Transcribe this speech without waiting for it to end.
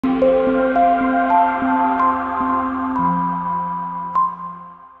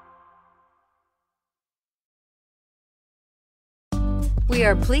We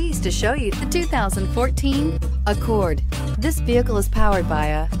are pleased to show you the 2014 Accord. This vehicle is powered by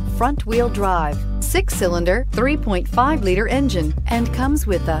a front-wheel drive, 6-cylinder, 3.5-liter engine, and comes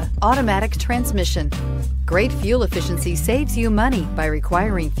with an automatic transmission. Great fuel efficiency saves you money by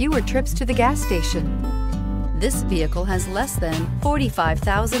requiring fewer trips to the gas station. This vehicle has less than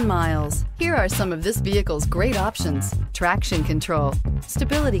 45,000 miles. Here are some of this vehicle's great options: traction control,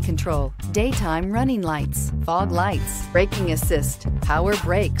 stability control, daytime running lights, fog lights, braking assist, power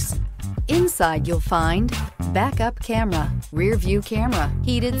brakes. Inside you'll find backup camera, rear view camera,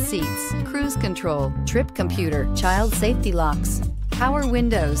 heated seats, cruise control, trip computer, child safety locks, power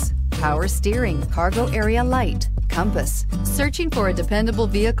windows, power steering, cargo area light, compass. Searching for a dependable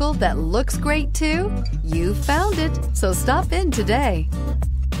vehicle that looks great too? You found it, so stop in today.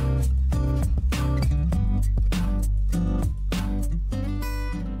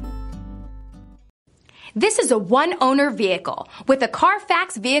 This is a one-owner vehicle with a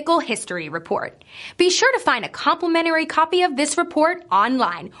Carfax Vehicle History Report. Be sure to find a complimentary copy of this report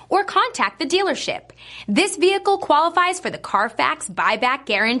online or contact the dealership. This vehicle qualifies for the Carfax Buyback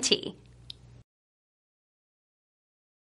Guarantee.